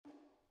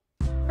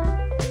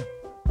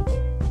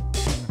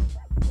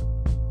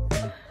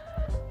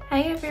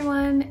Hey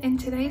everyone, in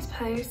today's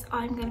post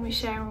I'm going to be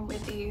sharing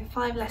with you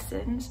 5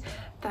 lessons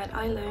that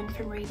I learned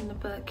from reading the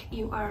book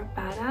You Are a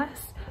Badass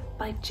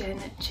by Jen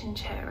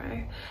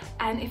Sincero.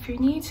 And if you're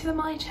new to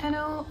my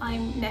channel,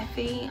 I'm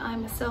Neffy.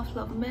 I'm a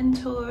self-love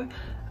mentor,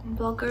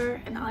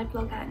 blogger, and I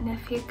blog at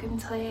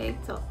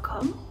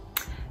neffyaguntaye.com.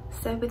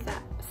 So with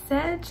that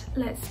said,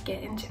 let's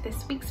get into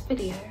this week's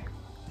video.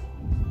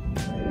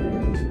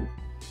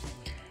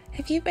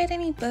 Have you read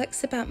any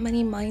books about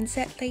money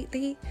mindset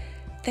lately?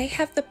 They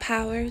have the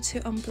power to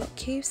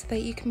unblock you so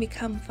that you can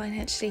become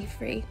financially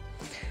free.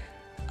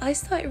 I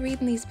started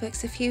reading these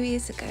books a few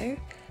years ago.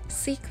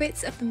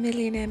 Secrets of the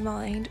Millionaire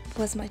Mind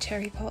was my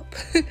cherry pop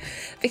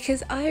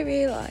because I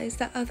realised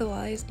that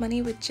otherwise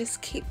money would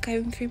just keep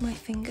going through my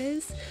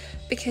fingers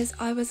because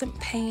I wasn't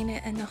paying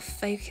it enough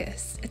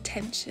focus,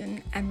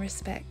 attention and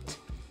respect.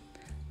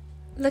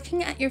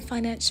 Looking at your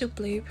financial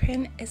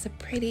blueprint is a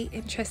pretty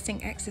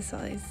interesting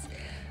exercise.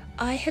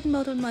 I had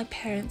modelled my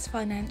parents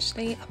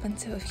financially up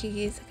until a few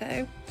years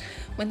ago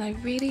when I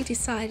really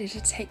decided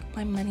to take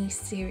my money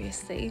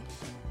seriously.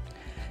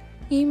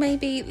 You may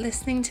be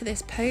listening to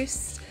this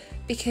post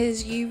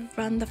because you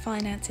run the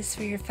finances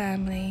for your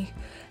family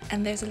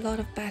and there's a lot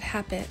of bad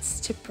habits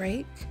to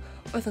break,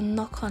 or the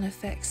knock-on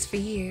effects for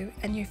you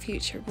and your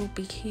future will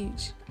be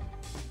huge.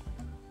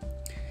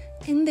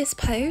 In this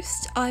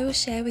post, I will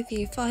share with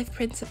you 5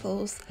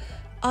 principles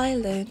I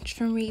learned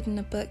from reading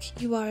the book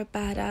You Are a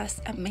Badass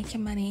at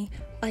Making Money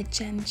by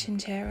Jen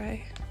Sincero.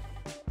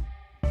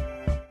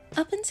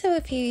 Up until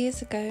a few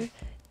years ago,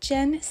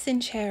 Jen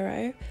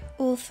Sincero,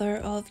 author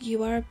of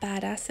You Are a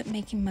Badass at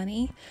Making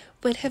Money,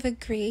 would have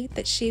agreed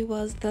that she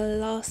was the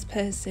last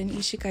person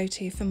you should go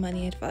to for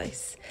money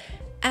advice.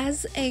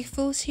 As a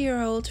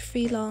 40-year-old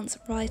freelance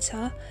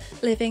writer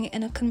living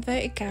in a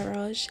converted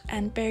garage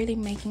and barely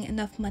making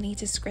enough money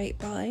to scrape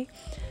by,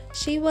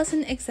 she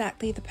wasn't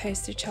exactly the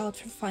poster child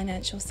for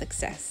financial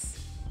success.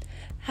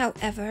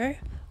 However,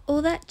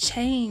 all that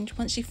changed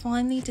once she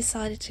finally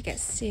decided to get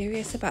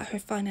serious about her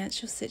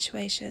financial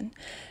situation,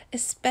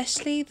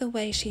 especially the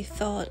way she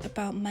thought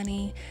about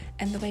money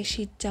and the way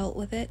she dealt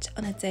with it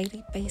on a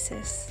daily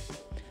basis.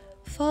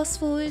 Fast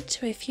forward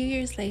to a few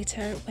years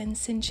later when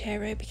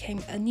Sincero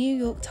became a New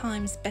York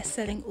Times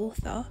best-selling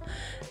author,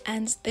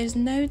 and there's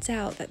no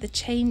doubt that the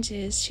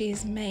changes she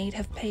has made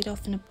have paid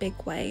off in a big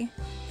way.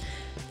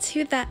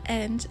 To that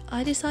end,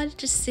 I decided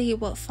to see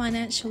what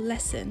financial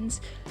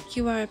lessons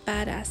You Are a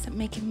Badass at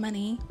Making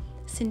Money,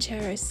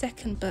 Sincero's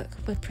second book,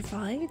 would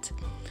provide.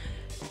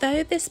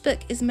 Though this book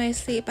is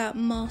mostly about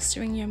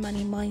mastering your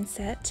money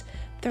mindset,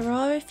 there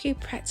are a few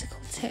practical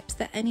tips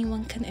that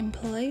anyone can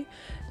employ,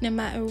 no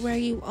matter where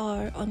you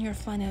are on your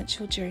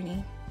financial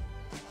journey.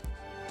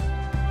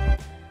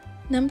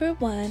 Number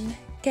 1,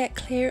 get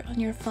clear on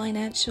your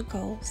financial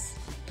goals.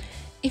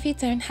 If you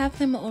don't have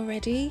them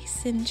already,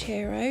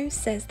 Sincero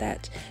says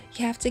that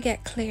you have to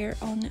get clear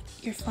on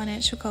your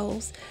financial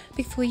goals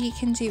before you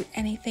can do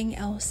anything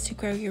else to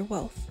grow your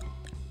wealth.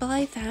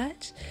 By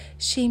that,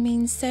 she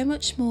means so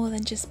much more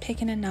than just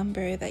picking a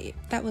number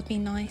that would be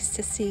nice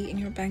to see in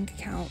your bank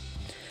account.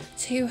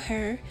 To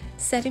her,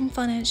 setting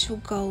financial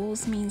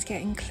goals means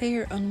getting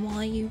clear on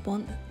why you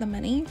want the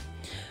money,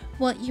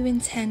 what you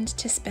intend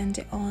to spend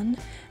it on,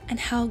 and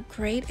how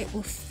great it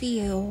will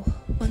feel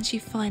once you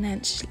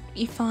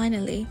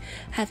finally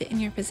have it in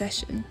your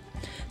possession.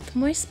 The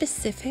more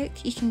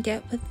specific you can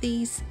get with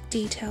these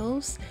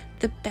details,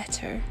 the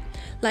better.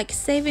 Like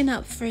saving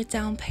up for a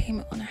down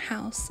payment on a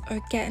house, or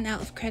getting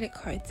out of credit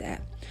card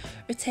debt,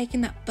 or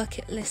taking that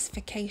bucket list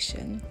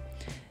vacation.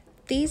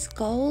 These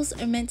goals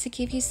are meant to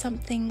give you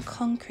something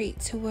concrete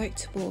to work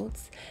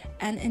towards,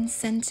 an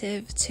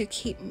incentive to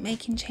keep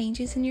making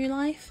changes in your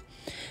life,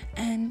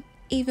 and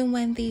even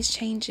when these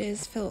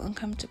changes feel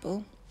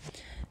uncomfortable.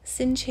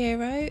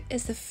 Sincero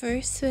is the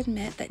first to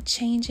admit that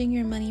changing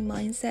your money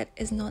mindset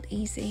is not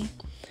easy,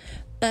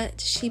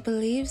 but she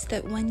believes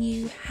that when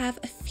you have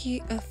a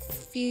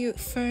few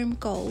firm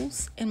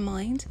goals in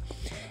mind,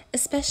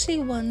 especially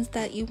ones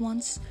that you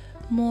want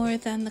more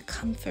than the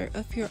comfort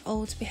of your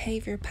old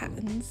behavior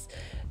patterns,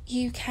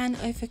 you can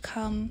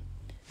overcome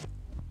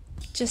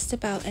just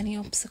about any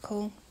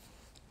obstacle.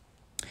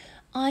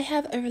 I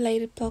have a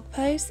related blog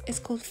post. It's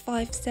called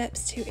 5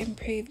 Steps to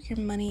Improve Your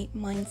Money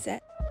Mindset.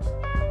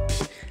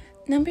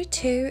 Number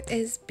 2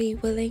 is be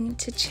willing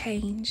to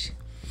change.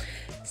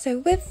 So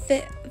with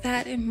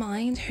that in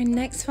mind, her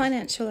next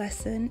financial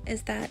lesson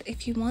is that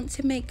if you want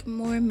to make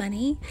more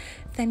money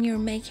than you're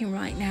making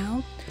right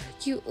now,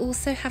 you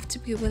also have to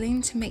be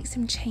willing to make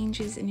some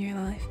changes in your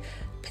life,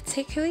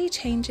 particularly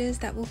changes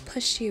that will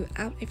push you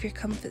out of your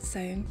comfort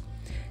zone.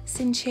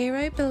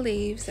 Sincero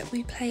believes that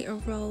we play a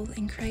role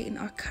in creating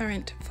our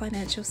current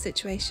financial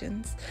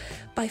situations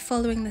by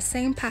following the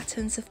same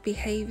patterns of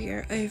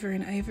behavior over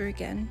and over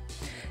again.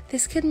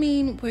 This could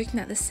mean working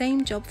at the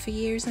same job for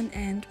years on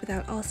end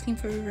without asking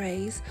for a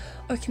raise,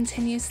 or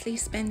continuously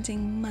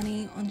spending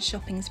money on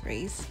shopping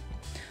sprees.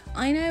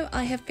 I know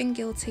I have been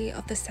guilty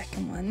of the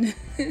second one.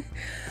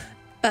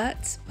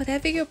 But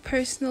whatever your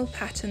personal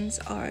patterns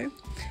are,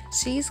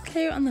 she's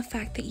clear on the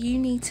fact that you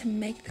need to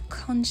make the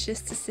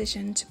conscious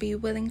decision to be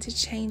willing to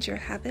change your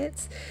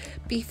habits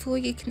before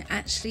you can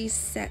actually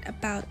set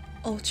about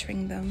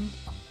altering them.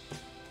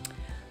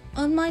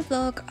 On my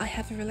blog, I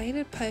have a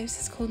related post.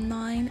 It's called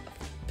 9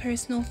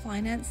 Personal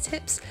Finance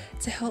Tips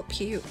to help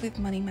you with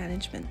money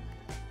management.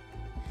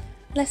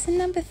 Lesson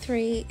number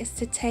 3 is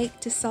to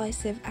take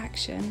decisive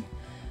action.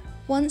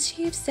 Once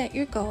you've set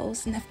your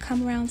goals and have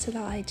come around to the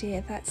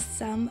idea that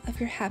some of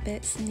your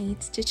habits need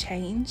to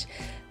change,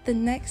 the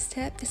next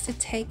step is to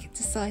take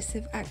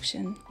decisive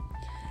action.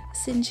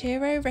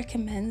 Sincero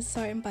recommends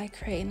starting by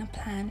creating a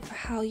plan for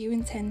how you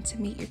intend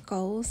to meet your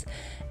goals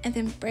and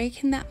then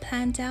breaking that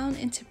plan down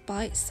into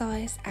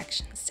bite-sized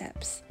action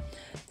steps.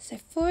 So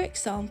for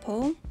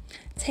example,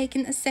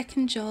 taking a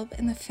second job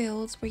in the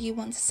fields where you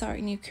want to start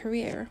a new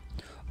career,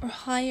 or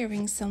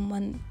hiring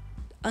someone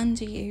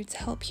under you to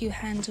help you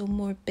handle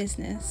more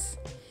business.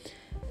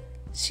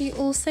 She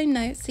also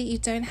notes that you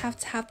don't have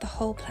to have the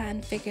whole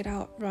plan figured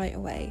out right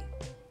away.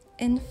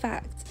 In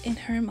fact, in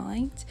her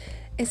mind,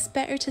 it's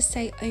better to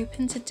stay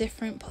open to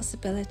different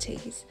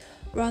possibilities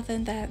rather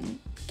than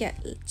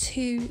get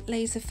too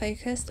laser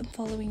focused on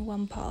following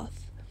one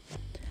path.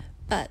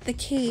 But the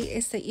key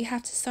is that you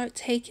have to start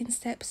taking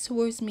steps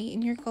towards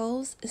meeting your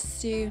goals as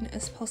soon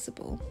as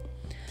possible.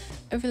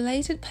 A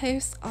related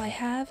post I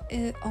have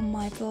on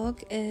my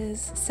blog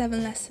is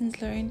 7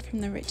 lessons learned from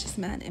the richest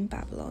man in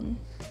Babylon.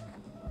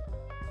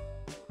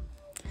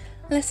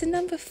 Lesson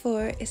number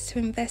 4 is to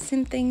invest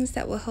in things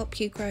that will help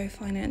you grow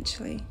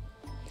financially.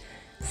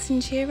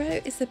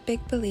 Sincero is a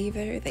big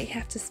believer that you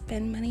have to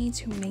spend money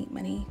to make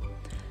money.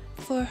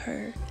 For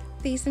her,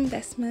 these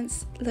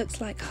investments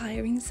looked like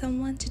hiring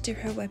someone to do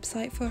her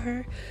website for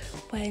her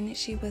when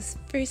she was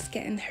first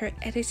getting her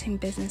editing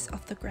business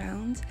off the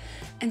ground,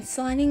 and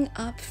signing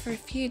up for a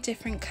few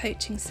different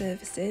coaching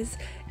services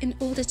in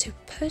order to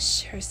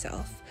push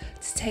herself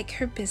to take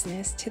her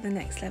business to the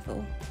next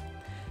level.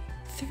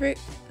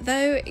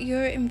 Though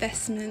your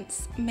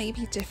investments may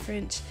be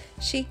different,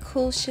 she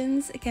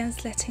cautions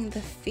against letting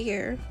the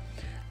fear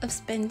of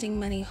spending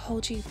money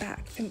hold you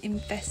back from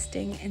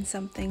investing in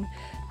something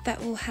that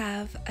will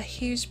have a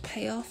huge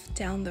payoff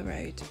down the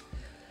road.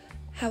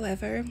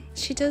 However,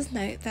 she does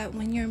note that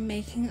when you're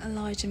making a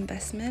large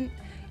investment,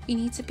 you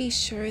need to be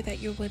sure that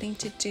you're willing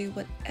to do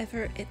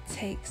whatever it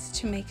takes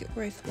to make it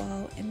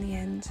worthwhile in the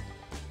end.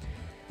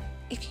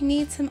 If you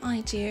need some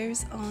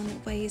ideas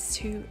on ways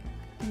to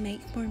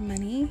make more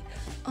money,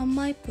 on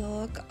my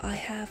blog I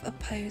have a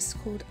post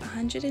called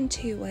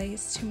 102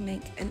 Ways to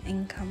Make an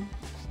Income.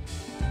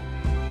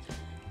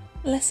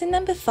 Lesson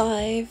number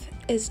 5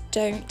 is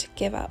don't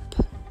give up.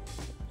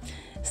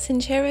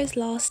 Sincero's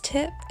last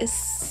tip is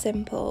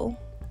simple.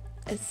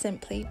 It's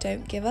simply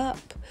don't give up.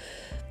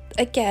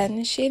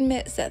 Again, she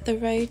admits that the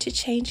road to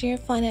changing your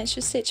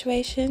financial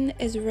situation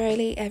is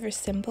rarely ever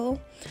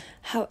simple.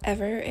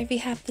 However, if you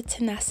have the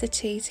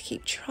tenacity to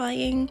keep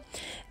trying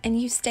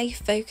and you stay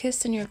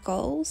focused on your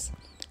goals,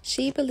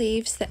 she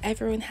believes that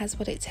everyone has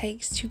what it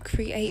takes to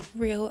create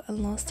real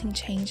and lasting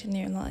change in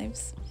their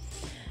lives.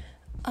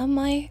 On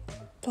my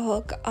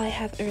blog, I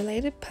have a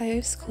related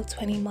post called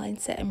 20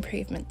 Mindset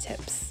Improvement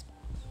Tips.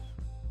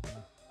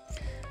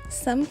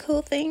 Some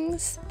cool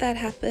things that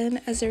happen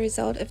as a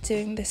result of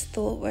doing this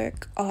thought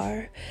work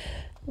are: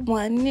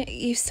 1,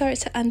 you start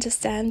to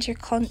understand your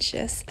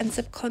conscious and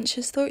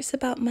subconscious thoughts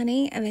about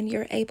money, and then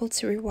you're able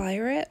to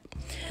rewire it.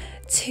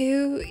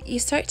 2, you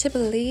start to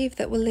believe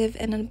that we live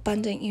in an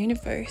abundant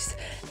universe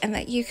and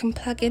that you can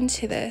plug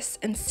into this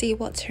and see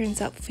what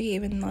turns up for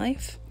you in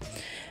life.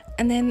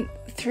 And then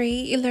 3,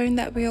 you learn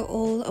that we are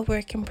all a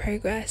work in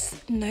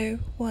progress. No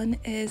one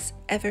is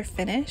ever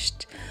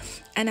finished.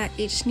 And at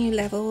each new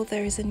level,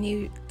 there is a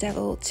new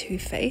devil to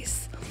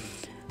face.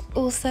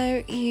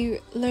 Also, you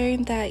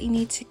learn that you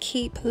need to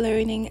keep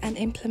learning and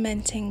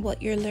implementing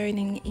what you're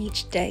learning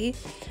each day.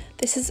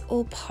 This is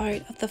all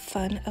part of the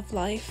fun of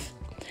life.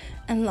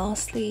 And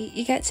lastly,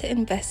 you get to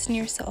invest in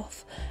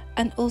yourself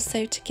and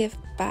also to give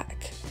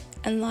back.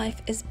 And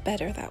life is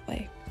better that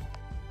way.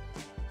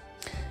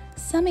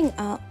 Summing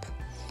up,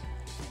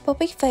 what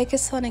we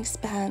focus on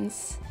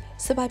expands.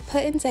 So by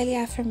putting daily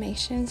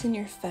affirmations in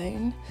your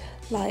phone,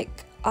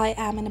 like "I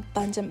am an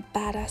abundant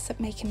badass at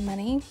making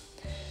money,"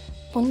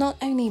 will not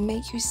only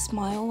make you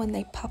smile when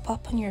they pop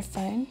up on your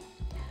phone,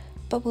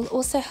 but will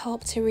also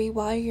help to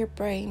rewire your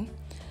brain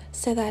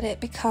so that it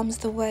becomes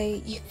the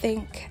way you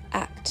think,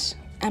 act,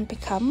 and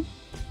become.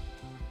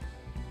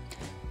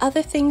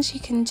 Other things you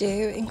can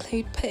do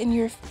include putting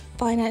your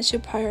financial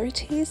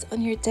priorities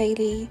on your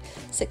daily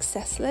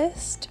success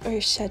list or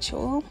your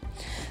schedule.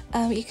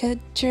 You could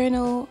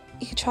journal.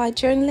 You could try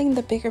journaling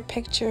the bigger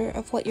picture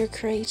of what you're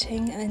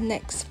creating in the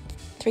next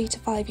 3 to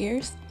 5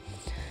 years.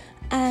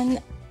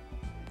 And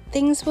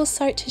things will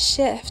start to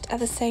shift at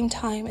the same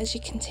time as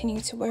you continue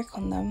to work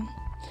on them.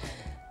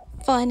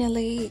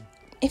 Finally,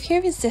 if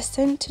you're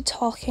resistant to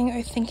talking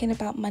or thinking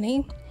about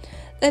money,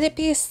 let it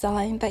be a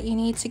sign that you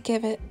need to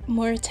give it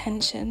more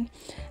attention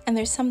and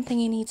there's something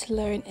you need to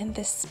learn in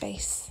this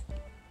space.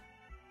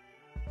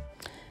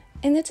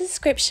 In the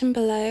description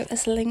below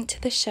is a link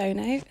to the show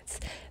notes.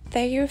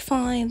 There you'll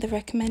find the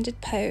recommended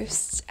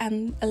posts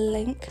and a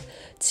link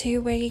to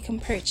where you can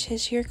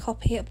purchase your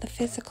copy of the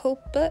physical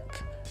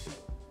book.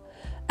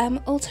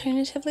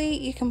 Alternatively,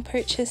 you can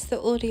purchase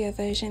the audio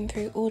version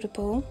through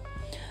Audible.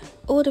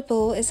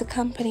 Audible is a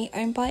company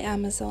owned by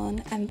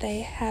Amazon, and they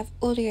have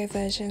audio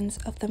versions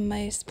of the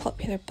most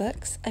popular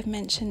books I've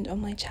mentioned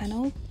on my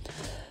channel.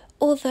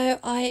 Although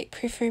I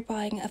prefer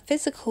buying a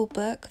physical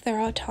book, there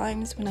are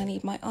times when I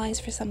need my eyes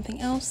for something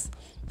else,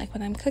 like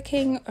when I'm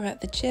cooking or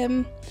at the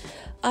gym.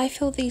 I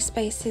fill these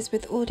spaces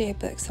with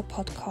audiobooks or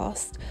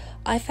podcasts.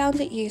 I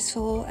found it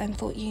useful and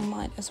thought you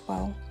might as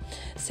well.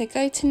 So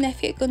go to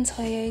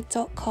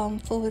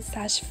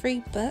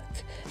nefioguntoye.com/free book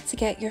to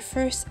get your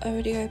first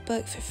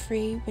audiobook for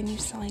free when you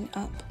sign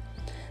up.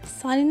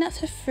 Signing up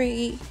for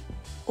free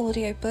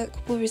audiobook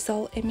will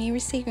result in me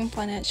receiving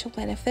financial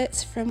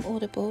benefits from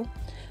Audible,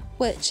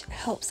 which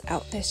helps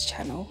out this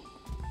channel.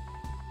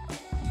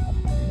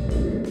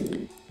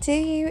 Do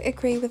you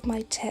agree with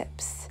my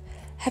tips?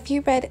 Have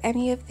you read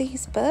any of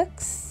these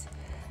books?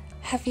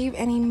 Have you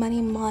any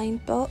money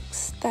mind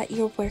books that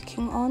you're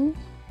working on?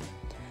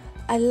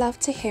 I love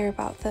to hear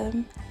about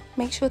them.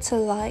 Make sure to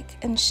like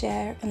and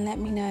share and let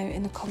me know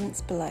in the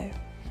comments below.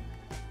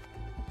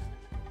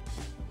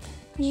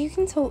 You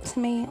can talk to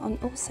me on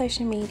all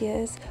social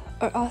medias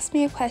or ask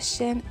me a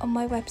question on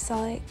my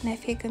website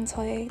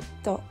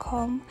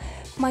nefioguntoye.com.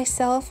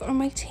 Myself or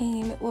my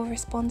team will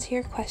respond to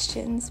your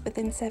questions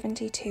within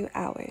 72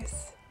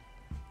 hours.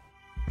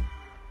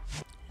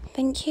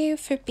 Thank you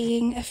for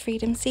being a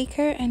freedom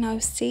seeker, and I'll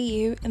see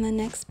you in the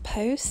next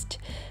post.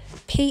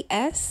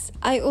 PS,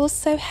 I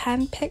also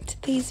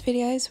handpicked these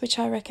videos which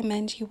I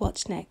recommend you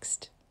watch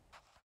next.